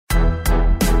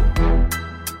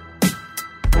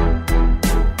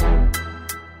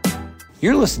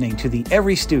You're listening to the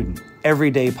Every Student, Every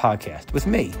Day podcast with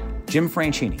me, Jim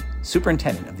Franchini,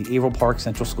 Superintendent of the Averill Park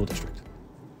Central School District.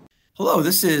 Hello,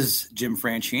 this is Jim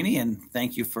Franchini, and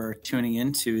thank you for tuning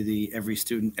in to the Every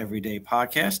Student, Every Day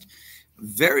podcast.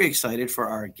 Very excited for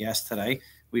our guest today.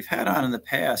 We've had on in the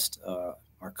past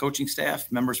our coaching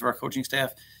staff, members of our coaching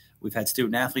staff. We've had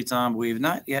student athletes on, but we have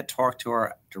not yet talked to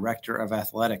our director of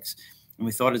athletics. And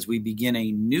we thought as we begin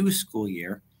a new school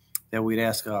year that we'd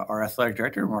ask our athletic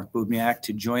director, Mark Bubniak,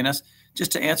 to join us just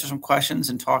to answer some questions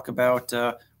and talk about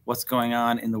what's going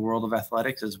on in the world of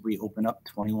athletics as we open up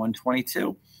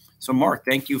 21-22. So, Mark,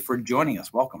 thank you for joining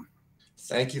us. Welcome.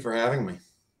 Thank you for having me.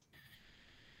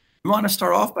 You want to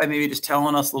start off by maybe just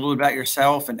telling us a little bit about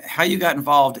yourself and how you got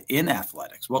involved in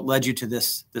athletics? What led you to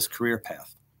this career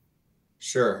path?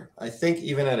 Sure. I think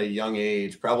even at a young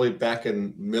age, probably back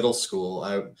in middle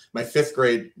school, my fifth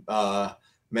grade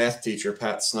math teacher,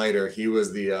 Pat Snyder, he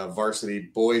was the varsity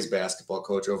boys basketball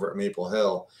coach over at Maple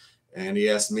Hill. And he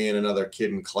asked me and another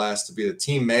kid in class to be the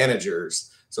team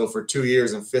managers. So for 2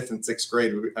 years in fifth and sixth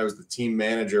grade, I was the team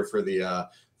manager for the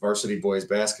varsity boys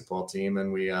basketball team.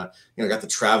 And we got to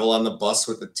travel on the bus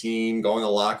with the team, going to the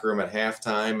locker room at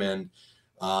halftime. And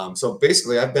so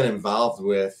basically I've been involved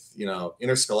with,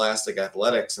 interscholastic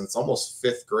athletics since almost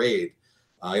fifth grade.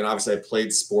 Obviously I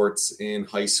played sports in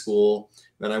high school.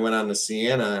 Then I went on to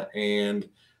Siena, and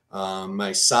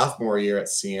my sophomore year at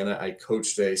Siena, I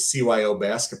coached a CYO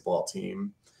basketball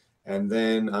team. And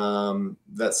then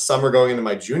that summer going into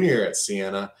my junior year at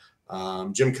Siena,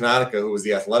 Jim Kanotica, who was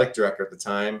the athletic director at the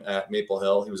time at Maple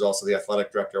Hill, he was also the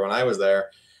athletic director when I was there,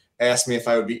 asked me if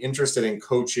I would be interested in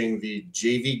coaching the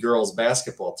JV girls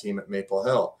basketball team at Maple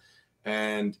Hill.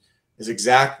 And his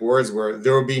exact words were,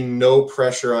 there will be no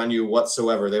pressure on you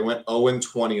whatsoever. They went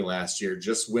 0-20 last year,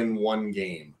 just win one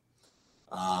game.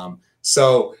 My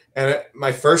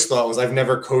first thought was, I've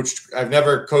never coached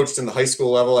in the high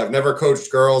school level. I've never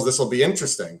coached girls. This will be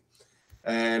interesting.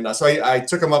 And so I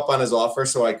took him up on his offer.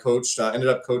 So I ended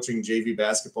up coaching JV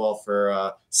basketball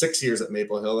for 6 years at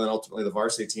Maple Hill and ultimately the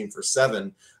varsity team for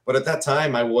 7. But at that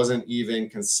time, I wasn't even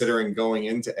considering going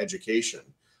into education.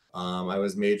 I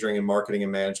was majoring in marketing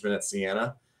and management at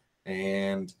Siena.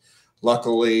 And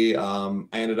luckily, I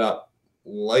ended up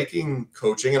liking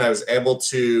coaching, and I was able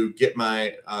to get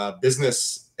my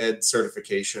business ed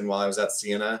certification while I was at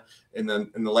Siena in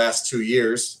the last 2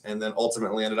 years, and then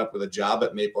ultimately ended up with a job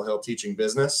at Maple Hill teaching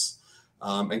business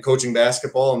and coaching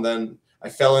basketball. And then I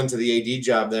fell into the AD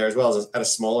job there as well as at a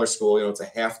smaller school. It's a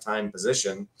halftime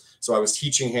position. So I was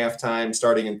teaching halftime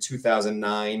starting in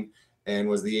 2009 and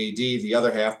was the AD the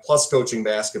other half, plus coaching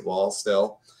basketball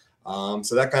still.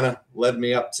 So that kind of led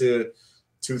me up to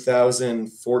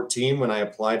 2014 when I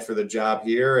applied for the job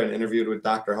here and interviewed with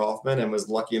Dr. Hoffman and was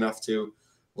lucky enough to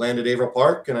land at Averill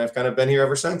Park. And I've kind of been here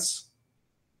ever since.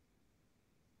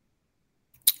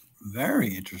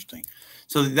 Very interesting.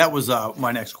 So that was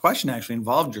my next question, actually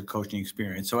involved your coaching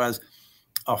experience. So as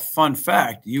a fun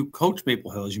fact, you coached Maple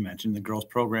Hill, as you mentioned, the girls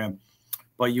program,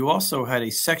 but you also had a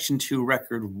Section 2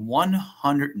 record,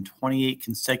 128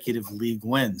 consecutive league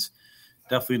wins.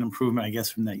 Definitely an improvement, I guess,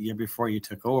 from that year before you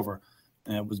took over.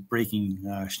 And it was breaking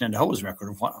Shenandoah's record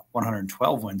of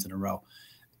 112 wins in a row.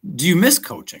 Do you miss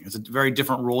coaching? It's a very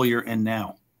different role you're in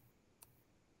now.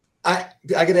 I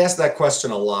get asked that question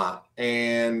a lot,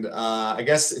 and I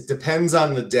guess it depends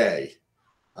on the day.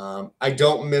 I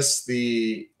don't miss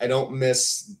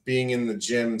being in the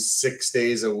gym 6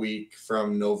 days a week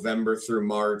from November through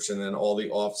March, and then all the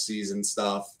off-season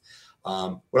stuff.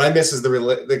 What I miss is the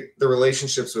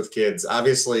relationships with kids.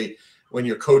 Obviously, when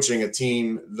you're coaching a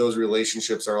team, those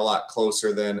relationships are a lot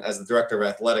closer than as the director of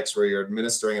athletics, where you're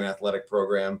administering an athletic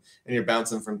program and you're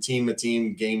bouncing from team to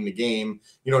team, game to game.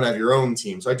 You don't have your own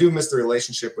team. So I do miss the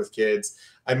relationship with kids.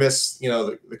 I miss,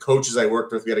 the coaches I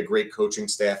worked with. We had a great coaching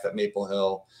staff at Maple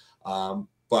Hill.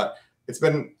 But I've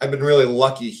been really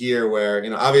lucky here where,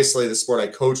 obviously the sport I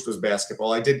coached was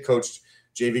basketball. I did coach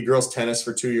JV girls tennis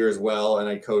for 2 years as well. And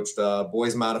I coached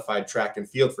boys modified track and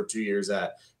field for 2 years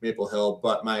at Maple Hill.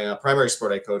 But my primary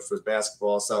sport I coached was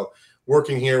basketball. So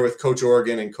working here with Coach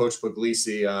Organ and Coach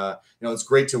Puglisi, it's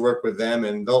great to work with them.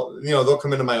 And they'll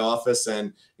come into my office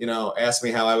and, ask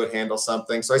me how I would handle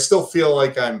something. So I still feel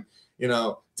like I'm,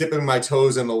 dipping my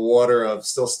toes in the water of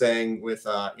still staying with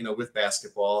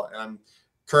basketball. And I'm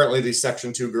currently the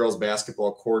Section 2 girls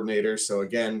basketball coordinator. So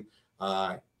again,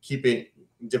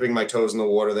 dipping my toes in the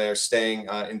water there, staying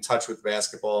in touch with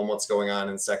basketball and what's going on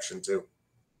in Section 2.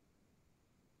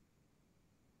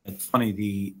 It's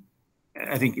funny,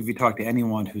 I think if you talk to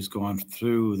anyone who's gone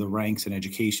through the ranks in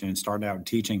education and started out in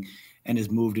teaching and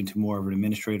has moved into more of an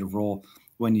administrative role,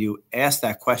 when you ask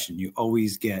that question, you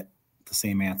always get the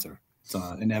same answer. It's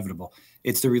inevitable.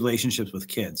 It's the relationships with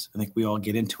kids. I think we all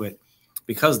get into it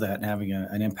because of that, and having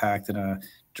an impact and a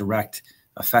direct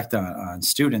effect on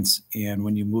students. And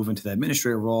when you move into the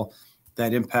administrator role,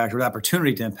 that impact or the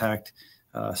opportunity to impact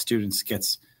students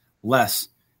gets less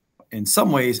in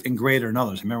some ways and greater in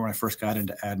others. I remember when I first got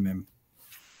into admin,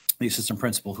 the assistant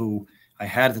principal who I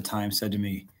had at the time said to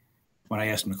me when I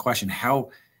asked him the question, how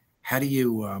do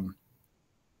you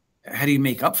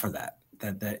make up for that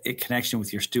connection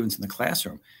with your students in the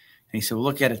classroom? And he said, well,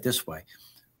 look at it this way.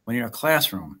 When you're in a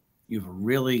classroom, you have a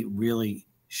really, really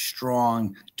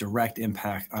strong direct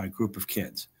impact on a group of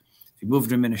kids. If you move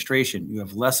to administration, you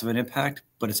have less of an impact,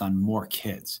 but it's on more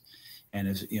kids. And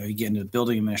as you get into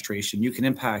building administration, you can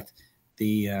impact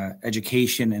the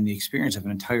education and the experience of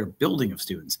an entire building of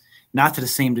students, not to the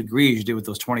same degree as you do with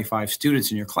those 25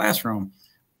 students in your classroom,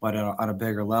 but on a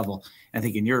bigger level. I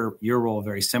think in your role,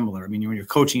 very similar. I mean, when you're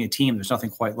coaching a team, there's nothing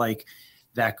quite like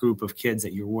that group of kids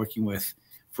that you're working with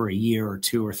for a year or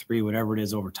two or three, whatever it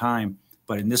is over time.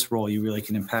 But in this role, you really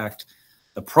can impact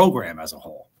the program as a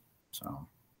whole. So,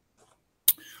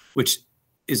 which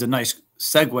is a nice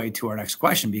segue to our next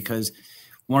question, because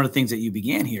one of the things that you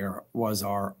began here was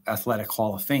our Athletic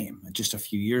Hall of Fame just a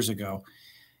few years ago.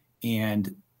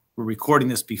 And we're recording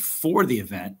this before the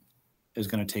event is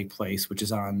going to take place, which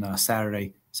is on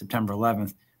Saturday, September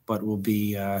 11th, but will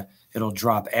be it'll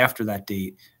drop after that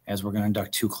date as we're going to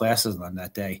induct 2 classes on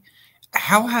that day.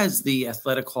 How has the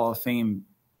Athletic Hall of Fame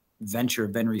venture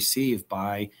been received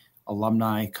by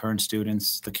alumni, current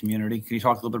students, the community? Can you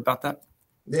talk a little bit about that?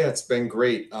 Yeah, it's been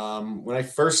great. When I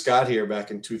first got here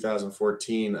back in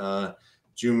 2014,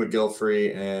 June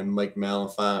McGilfrey and Mike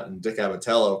Malenfant and Dick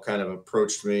Abatello kind of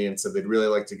approached me and said they'd really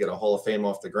like to get a Hall of Fame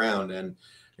off the ground. And,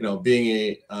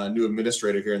 being a new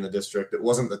administrator here in the district, it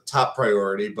wasn't the top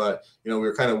priority, but, we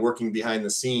were kind of working behind the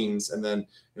scenes. And then,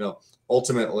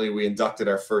 ultimately we inducted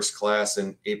our first class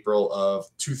in April of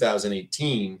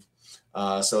 2018.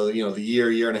 So, the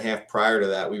year and a half prior to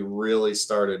that, we really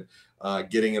started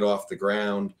getting it off the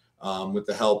ground with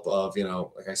the help of,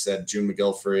 like I said, June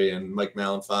McGilfrey and Mike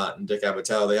Malenfant and Dick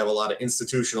Abatello. They have a lot of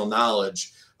institutional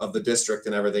knowledge of the district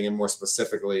and everything, and more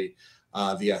specifically,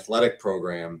 the athletic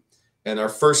program. And our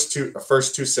first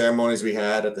two ceremonies we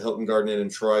had at the Hilton Garden Inn in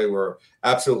Troy were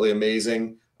absolutely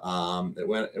amazing.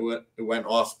 It went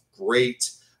off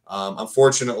great.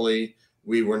 Unfortunately,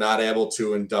 we were not able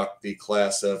to induct the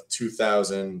class of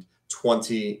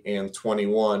 2020 and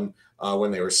 21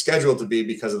 when they were scheduled to be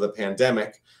because of the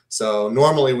pandemic. So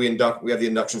normally we have the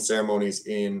induction ceremonies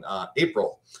in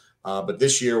April. But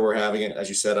this year we're having it, as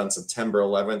you said, on September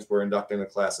 11th. We're inducting the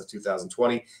class of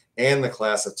 2020 and the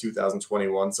class of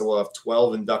 2021. So we'll have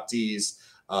 12 inductees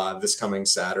this coming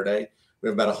Saturday. We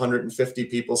have about 150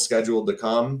 people scheduled to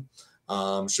come.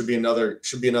 Should be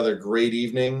another great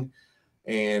evening.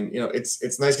 And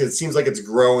it's nice because it seems like it's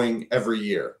growing every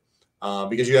year.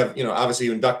 Because you have, obviously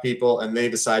you induct people and they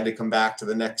decide to come back to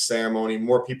the next ceremony.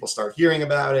 More people start hearing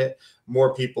about it.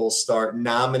 More people start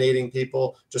nominating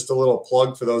people. Just a little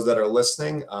plug for those that are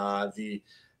listening. The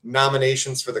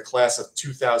nominations for the class of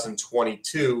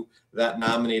 2022, that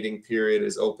nominating period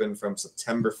is open from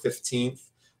September 15th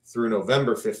through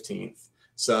November 15th.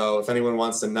 So if anyone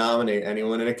wants to nominate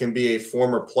anyone, and it can be a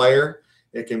former player,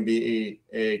 it can be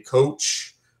a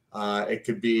coach, it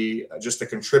could be just a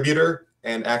contributor.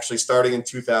 And actually, starting in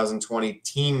 2020,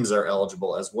 teams are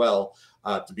eligible as well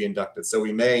to be inducted. So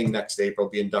we may next April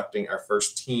be inducting our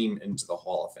first team into the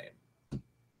Hall of Fame.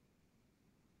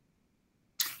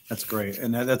 That's great.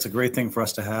 And that's a great thing for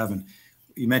us to have. And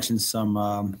you mentioned some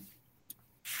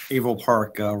Averill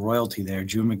Park royalty there.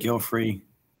 June McGilfrey,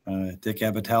 Dick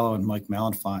Abatello, and Mike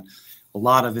Malenfant. A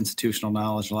lot of institutional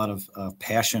knowledge, a lot of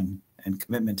passion and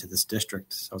commitment to this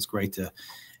district. So it's great to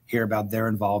hear about their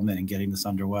involvement in getting this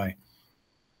underway.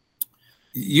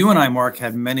 You and I, Mark,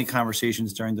 had many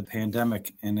conversations during the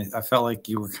pandemic, and I felt like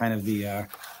you were kind of the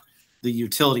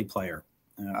utility player.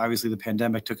 Obviously, the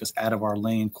pandemic took us out of our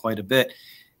lane quite a bit,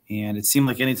 and it seemed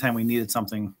like anytime we needed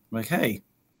something, like, hey,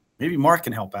 maybe Mark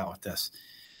can help out with this.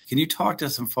 Can you talk to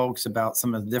some folks about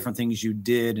some of the different things you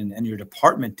did and your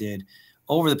department did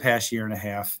over the past year and a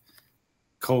half?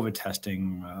 COVID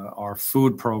testing, our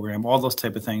food program, all those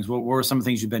type of things. What were some of the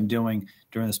things you've been doing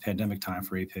during this pandemic time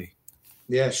for AP?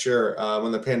 Yeah, sure.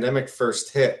 When the pandemic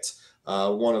first hit,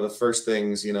 one of the first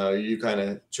things, you kind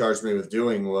of charged me with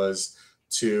doing was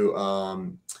to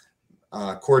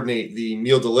coordinate the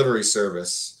meal delivery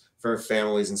service for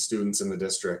families and students in the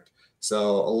district.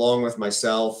 So along with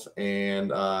myself and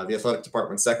the athletic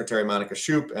department secretary, Monica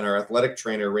Shoup, and our athletic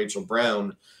trainer, Rachel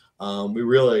Brown, we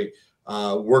really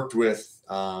worked with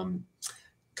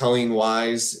Colleen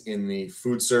Wise in the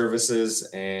food services,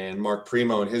 and Mark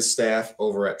Primo and his staff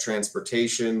over at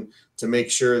transportation to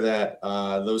make sure that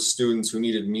those students who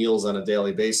needed meals on a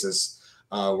daily basis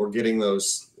were getting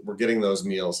those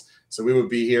meals. So we would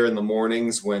be here in the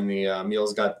mornings when the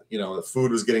meals got, the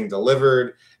food was getting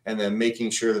delivered, and then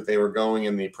making sure that they were going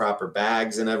in the proper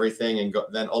bags and everything, and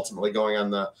then ultimately going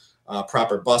on the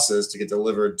proper buses to get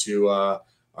delivered to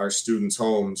our students'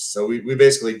 homes. So we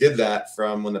basically did that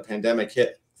from when the pandemic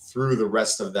hit through the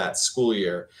rest of that school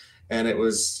year. And it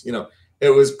was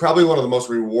probably one of the most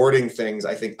rewarding things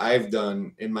I think I've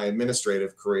done in my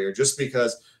administrative career, just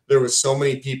because there was so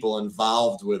many people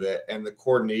involved with it and the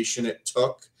coordination it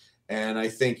took. And I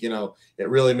think, it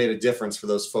really made a difference for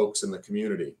those folks in the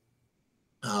community.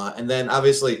 And then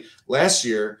obviously last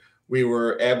year, we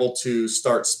were able to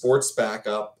start sports back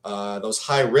up. Those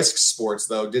high risk sports,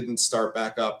 though, didn't start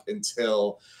back up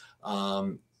until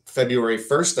February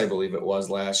 1st, I believe it was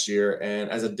last year. And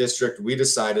as a district, we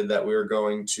decided that we were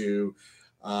going to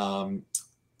COVID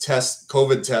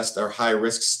test our high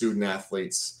risk student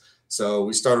athletes. So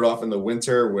we started off in the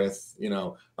winter with,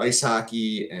 ice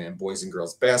hockey and boys and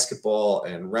girls basketball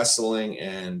and wrestling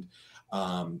and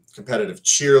competitive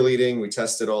cheerleading. We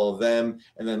tested all of them,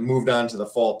 and then moved on to the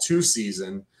fall 2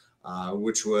 season,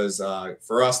 which was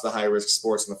for us the high risk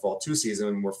sports in the fall 2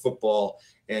 season were football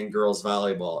and girls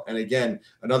volleyball. And again,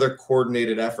 another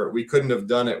coordinated effort. We couldn't have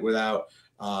done it without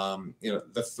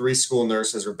the 3 school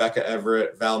nurses, Rebecca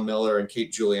Everett, Val Miller, and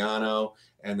Kate Giuliano,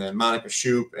 and then Monica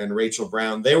Shoup and Rachel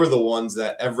Brown. They were the ones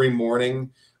that every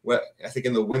morning, I think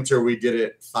in the winter we did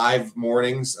it 5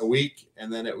 mornings a week,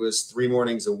 and then it was 3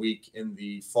 mornings a week in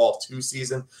the fall 2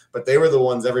 season. But they were the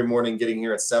ones every morning getting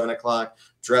here at 7 o'clock,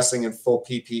 dressing in full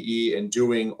PPE and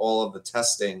doing all of the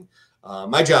testing.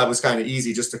 My job was kind of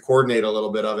easy, just to coordinate a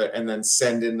little bit of it and then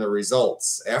send in the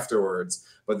results afterwards.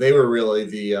 But they were really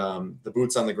the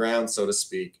boots on the ground, so to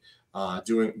speak,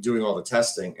 doing all the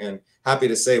testing. And happy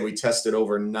to say we tested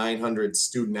over 900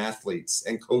 student athletes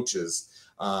and coaches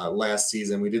last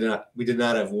season. We did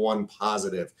not have one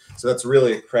positive. So that's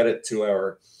really a credit to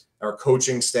our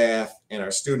coaching staff and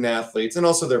our student athletes, and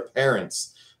also their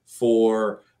parents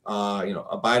for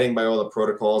abiding by all the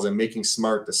protocols and making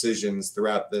smart decisions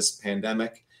throughout this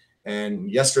pandemic. And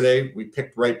yesterday we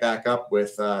picked right back up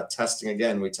with testing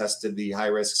again. We tested the high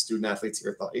risk student athletes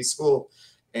here at the high school.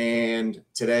 And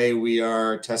today we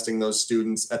are testing those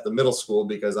students at the middle school,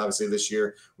 because obviously this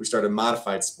year we started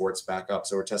modified sports back up.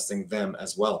 So we're testing them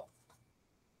as well.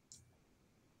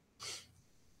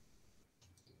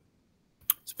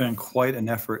 It's been quite an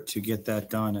effort to get that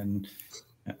done. And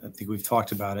I think we've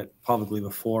talked about it publicly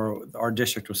before. Our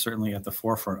district was certainly at the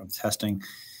forefront of testing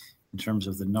in terms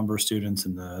of the number of students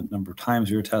and the number of times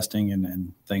we were testing,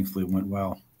 and thankfully it went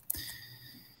well.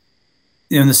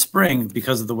 In the spring,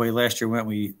 because of the way last year went,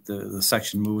 the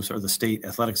section moves, or the state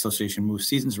athletic association moves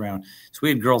seasons around. So we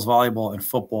had girls volleyball and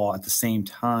football at the same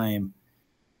time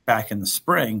back in the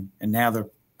spring, and now they're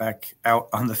back out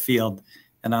on the field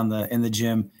and in the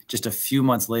gym just a few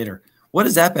months later. What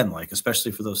has that been like,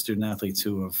 especially for those student athletes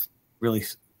who have really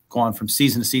gone from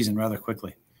season to season rather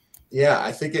quickly? Yeah,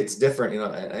 I think it's different.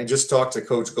 I just talked to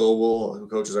Coach Goebel, who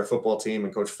coaches our football team,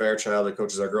 and Coach Fairchild, who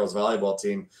coaches our girls volleyball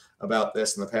team, about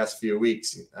this in the past few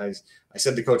weeks. I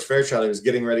said to Coach Fairchild, he was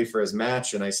getting ready for his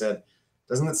match, and I said,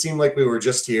 doesn't it seem like we were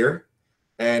just here?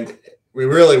 And we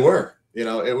really were. It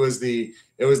was the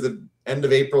end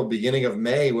of April, beginning of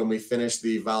May when we finished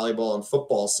the volleyball and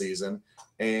football season,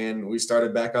 and we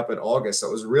started back up in August. So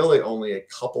it was really only a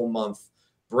couple month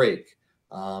break.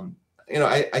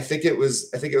 I think it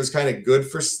was kind of good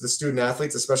for the student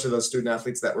athletes, especially those student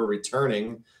athletes that were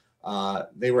returning.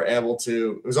 They were able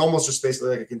to, it was almost just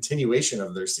basically like a continuation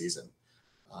of their season.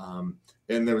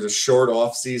 And there was a short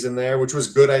off season there, which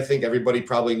was good. I think everybody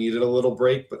probably needed a little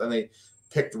break, but then they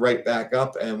picked right back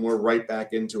up and we're right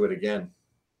back into it again.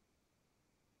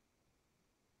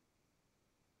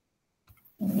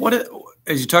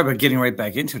 As you talk about getting right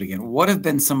back into it again, what have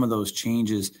been some of those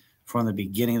changes from the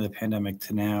beginning of the pandemic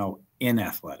to now in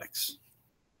athletics?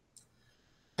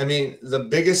 I mean, the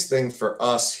biggest thing for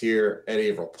us here at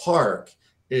Averill Park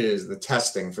is the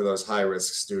testing for those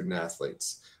high-risk student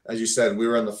athletes. As you said, we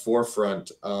were on the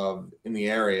forefront in the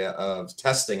area of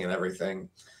testing and everything.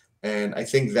 And I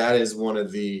think that is one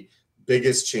of the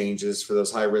biggest changes for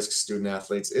those high-risk student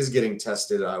athletes, is getting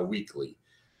tested weekly.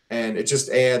 And it just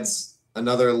adds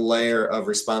another layer of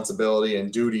responsibility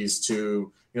and duties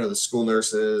to, the school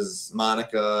nurses,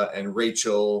 Monica and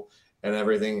Rachel and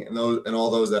everything, and all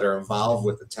those that are involved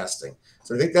with the testing.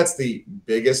 So I think that's the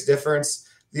biggest difference.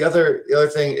 The other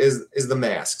thing is the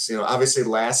masks. Obviously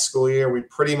last school year we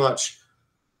pretty much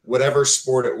whatever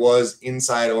sport it was,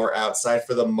 inside or outside,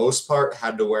 for the most part,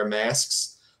 had to wear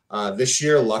masks. This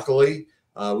year, luckily,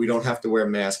 we don't have to wear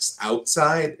masks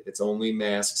outside. It's only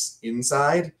masks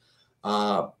inside.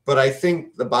 But I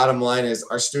think the bottom line is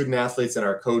our student athletes and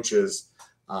our coaches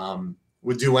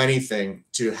would do anything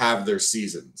to have their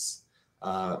seasons.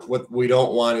 What we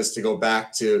don't want is to go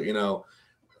back to,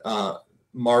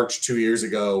 March 2 years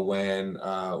ago when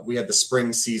we had the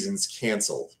spring seasons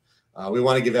canceled. We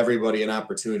want to give everybody an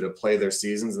opportunity to play their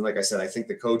seasons. And like I said, I think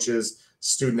the coaches,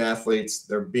 student athletes,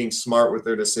 they're being smart with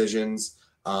their decisions.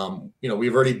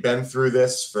 We've already been through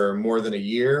this for more than a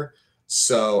year.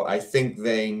 So I think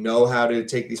they know how to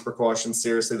take these precautions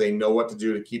seriously. They know what to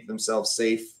do to keep themselves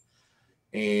safe.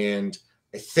 And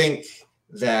I think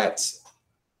that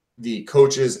the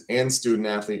coaches and student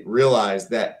athlete realize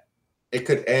that it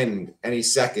could end any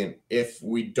second if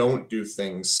we don't do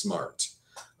things smart.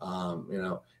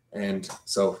 And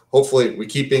so hopefully we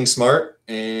keep being smart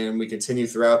and we continue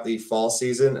throughout the fall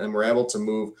season and we're able to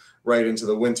move right into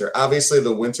the winter. Obviously,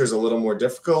 the winter's a little more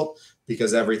difficult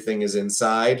because everything is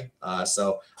inside.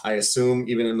 So I assume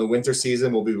even in the winter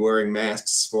season, we'll be wearing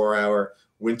masks for our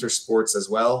winter sports as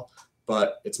well,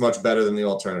 but it's much better than the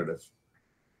alternative.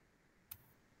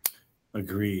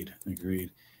 Agreed.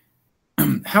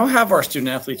 How have our student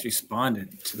athletes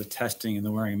responded to the testing and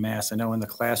the wearing masks? I know in the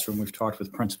classroom we've talked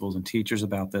with principals and teachers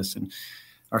about this, and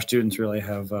our students really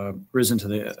have risen to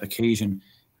the occasion.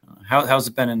 How's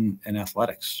it been in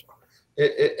athletics?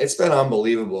 It's been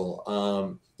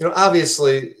unbelievable.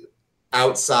 Obviously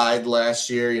outside last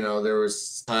year, there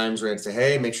was times where I'd say,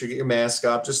 hey, make sure you get your mask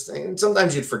up. And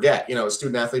sometimes you'd forget, a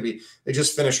student athlete, they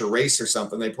just finish a race or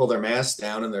something. They pull their mask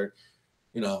down and they're,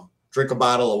 drink a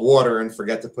bottle of water and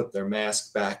forget to put their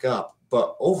mask back up.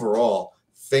 But overall,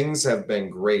 things have been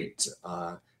great.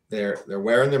 They're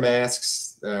wearing their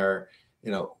masks. They're,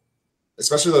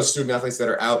 especially those student athletes that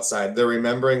are outside, they're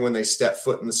remembering when they step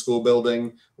foot in the school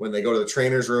building, when they go to the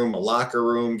trainer's room, a locker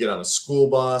room, get on a school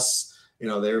bus,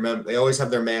 they remember, they always have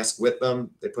their mask with them.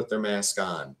 They put their mask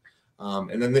on.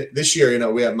 And then this year,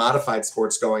 we have modified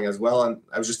sports going as well. And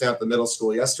I was just down at the middle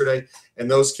school yesterday, and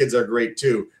those kids are great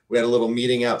too. We had a little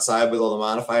meeting outside with all the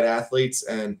modified athletes.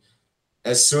 And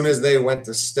as soon as they went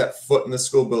to step foot in the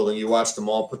school building, you watched them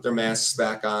all put their masks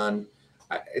back on.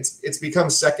 It's become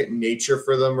second nature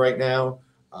for them right now.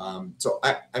 So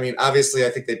obviously I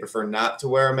think they prefer not to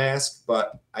wear a mask,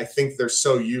 but I think they're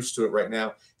so used to it right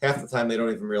now. Half the time they don't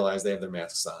even realize they have their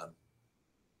masks on.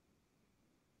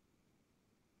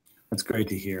 That's great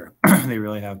to hear. They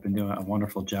really have been doing a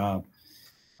wonderful job.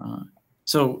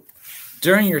 So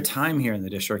during your time here in the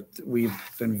district, we've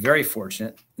been very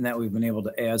fortunate in that we've been able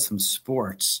to add some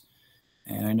sports.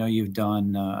 And I know you've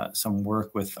done some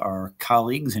work with our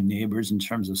colleagues and neighbors in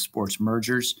terms of sports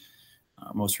mergers.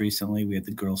 Most recently, we had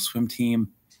the girls swim team.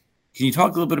 Can you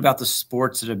talk a little bit about the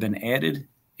sports that have been added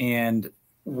and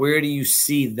where do you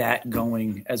see that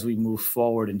going as we move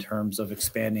forward in terms of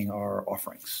expanding our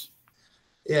offerings?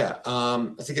 Yeah,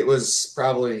 I think it was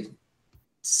probably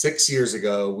 6 years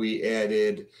ago, we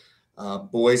added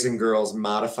boys and girls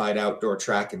modified outdoor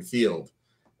track and field.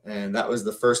 And that was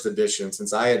the first edition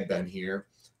since I had been here.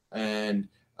 And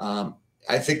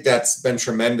I think that's been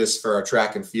tremendous for our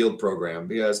track and field program,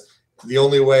 because the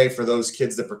only way for those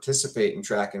kids to participate in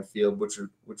track and field, which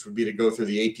would be to go through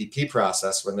the APP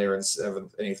process when they were in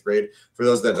 7th and 8th grade. For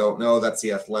those that don't know, that's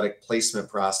the athletic placement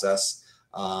process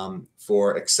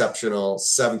for exceptional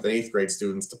 7th and 8th grade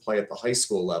students to play at the high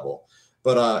school level.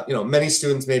 But, many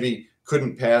students maybe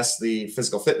couldn't pass the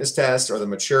physical fitness test or the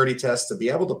maturity test to be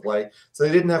able to play. So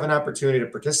they didn't have an opportunity to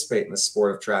participate in the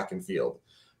sport of track and field.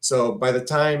 So by the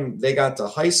time they got to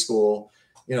high school,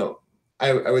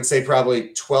 I would say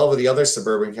probably 12 of the other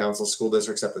suburban council school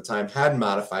districts at the time had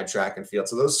modified track and field.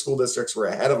 So those school districts were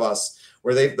ahead of us,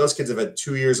 where those kids have had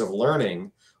 2 years of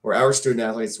learning, where our student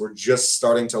athletes were just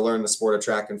starting to learn the sport of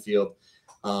track and field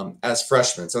as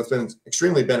freshmen. So it's been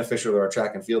extremely beneficial to our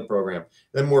track and field program.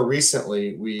 Then more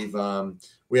recently, we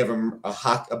have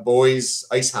a boys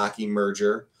ice hockey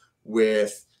merger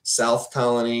with South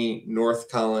Colony, North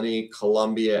Colony,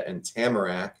 Columbia, and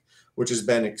Tamarack, which has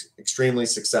been extremely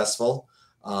successful.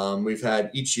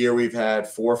 Each year we've had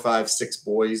 4, 5, 6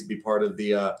 boys be part of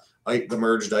the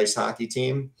merged ice hockey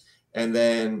team. And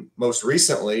then most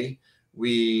recently,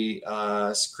 we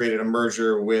created a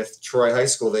merger with Troy High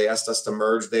School. They asked us to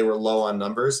merge. They were low on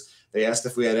numbers. They asked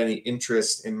if we had any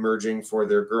interest in merging for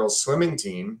their girls swimming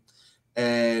team.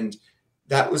 And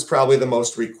that was probably the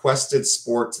most requested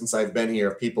sport since I've been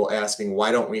here, people asking,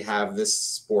 why don't we have this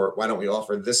sport? Why don't we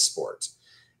offer this sport?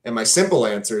 And my simple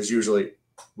answer is usually,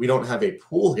 we don't have a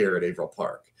pool here at Averill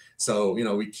Park. So,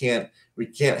 we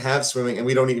can't have swimming, and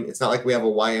it's not like we have a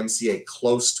YMCA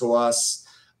close to us.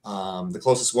 The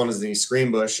closest one is in East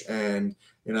Greenbush, and,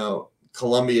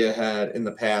 Columbia had in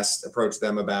the past approached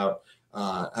them about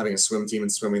having a swim team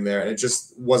and swimming there. And it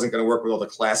just wasn't going to work with all the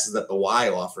classes that the Y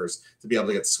offers to be able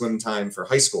to get swim time for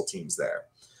high school teams there.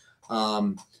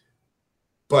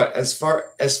 But as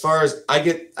far as I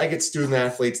get student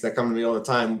athletes that come to me all the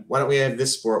time, why don't we have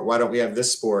this sport? Why don't we have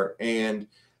this sport? And,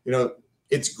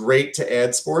 it's great to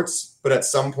add sports, but at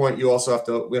some point we have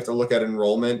to look at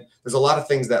enrollment. There's a lot of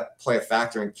things that play a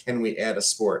factor in, can we add a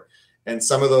sport? And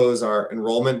some of those are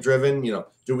enrollment driven.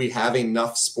 Do we have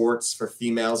enough sports for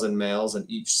females and males in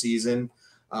each season?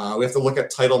 We have to look at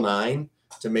Title IX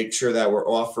to make sure that we're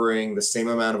offering the same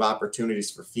amount of opportunities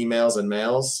for females and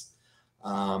males.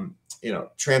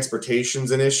 Transportation's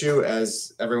an issue,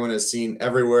 as everyone has seen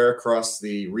everywhere across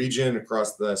the region,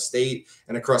 across the state,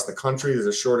 and across the country. There's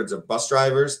a shortage of bus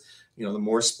drivers. The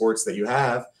more sports that you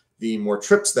have, the more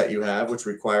trips that you have, which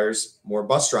requires more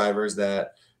bus drivers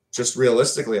that just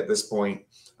realistically at this point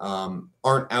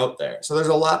aren't out there. So there's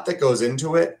a lot that goes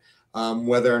into it,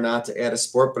 whether or not to add a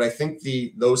sport. But I think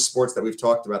those sports that we've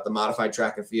talked about, the modified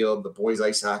track and field, the boys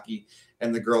ice hockey,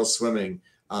 and the girls swimming,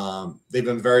 they've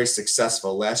been very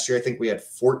successful. Last year, I think we had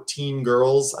 14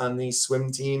 girls on the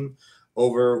swim team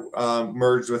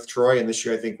merged with Troy. And this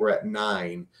year, I think we're at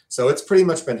 9. So it's pretty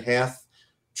much been half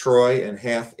Troy and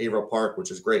half Averill Park,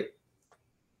 which is great.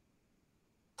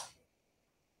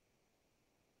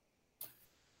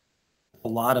 A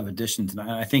lot of additions, and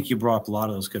I think you brought up a lot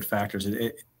of those good factors.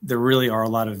 There really are a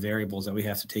lot of variables that we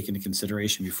have to take into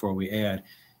consideration before we add,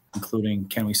 including,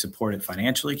 can we support it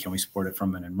financially? Can we support it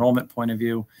from an enrollment point of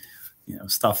view?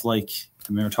 Stuff like,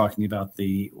 we were talking about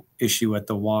the issue at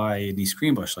the Y in East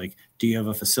Greenbush. Like, do you have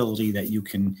a facility that you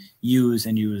can use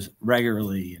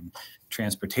regularly? And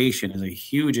transportation is a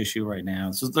huge issue right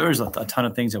now. So there's a ton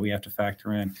of things that we have to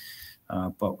factor in.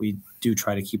 But we do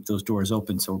try to keep those doors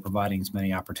open, so we're providing as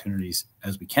many opportunities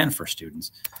as we can for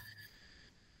students.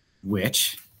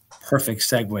 Which, perfect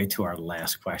segue to our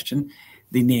last question,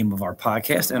 the name of our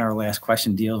podcast, and our last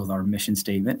question deals with our mission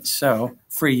statement. So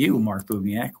for you, Mark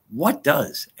Bubniak, what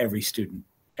does every student,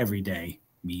 every day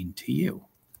mean to you?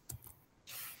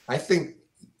 I think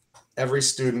every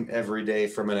student, every day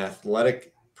from an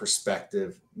athletic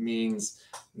perspective means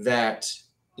that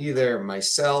either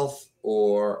myself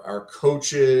or our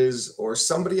coaches or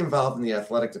somebody involved in the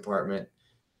athletic department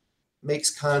makes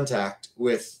contact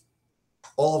with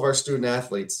all of our student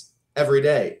athletes every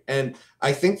day. And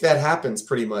I think that happens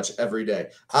pretty much every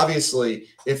day. Obviously,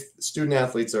 if student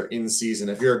athletes are in season,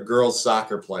 if you're a girls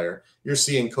soccer player, you're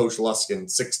seeing Coach Luskin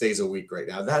 6 days a week right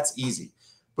now. That's easy.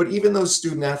 But even theyose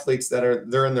student athletes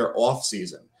they're in their off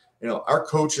season, our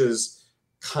coaches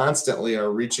constantly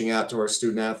are reaching out to our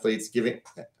student athletes,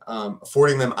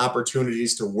 affording them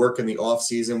opportunities to work in the off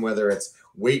season, whether it's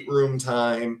weight room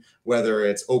time, whether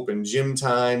it's open gym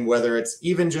time, whether it's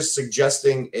even just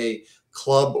suggesting a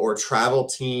club or travel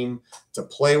team to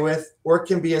play with, or it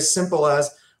can be as simple as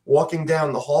walking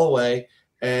down the hallway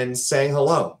and saying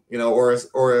hello,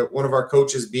 or one of our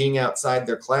coaches being outside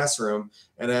their classroom,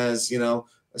 and as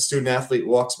a student athlete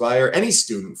walks by, or any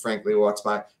student, frankly, walks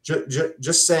by,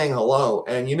 just saying hello.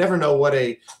 And you never know what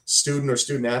a student or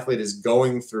student athlete is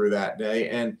going through that day.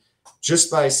 And just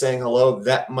by saying hello,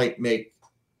 that might make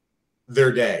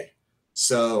their day.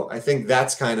 So I think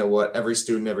that's kind of what every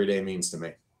student every day means to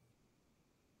me.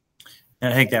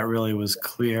 And I think that really was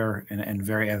clear and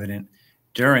very evident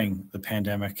during the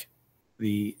pandemic,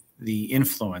 the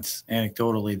influence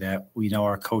anecdotally that we know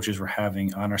our coaches were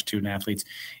having on our student athletes,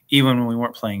 even when we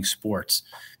weren't playing sports.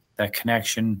 That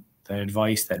connection, that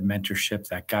advice, that mentorship,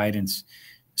 that guidance,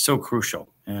 so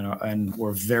crucial. And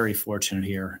we're very fortunate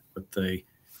here with the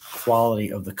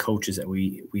quality of the coaches that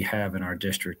we have in our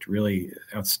district, really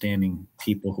outstanding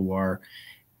people who are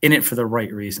in it for the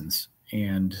right reasons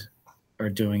and are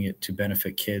doing it to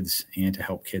benefit kids and to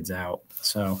help kids out.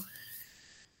 So,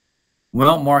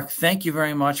 well, Mark, thank you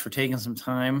very much for taking some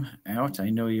time out. I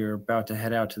know you're about to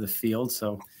head out to the field,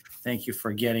 so thank you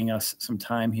for getting us some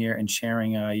time here and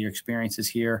sharing your experiences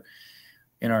here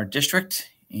in our district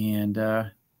and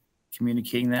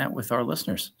communicating that with our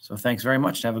listeners. So thanks very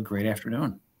much. Have a great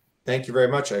afternoon. Thank you very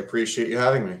much. I appreciate you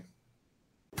having me.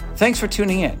 Thanks for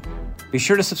tuning in. Be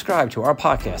sure to subscribe to our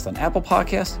podcast on Apple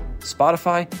Podcasts,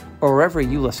 Spotify, or wherever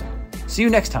you listen. See you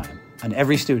next time on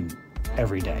Every Student,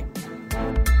 Every Day.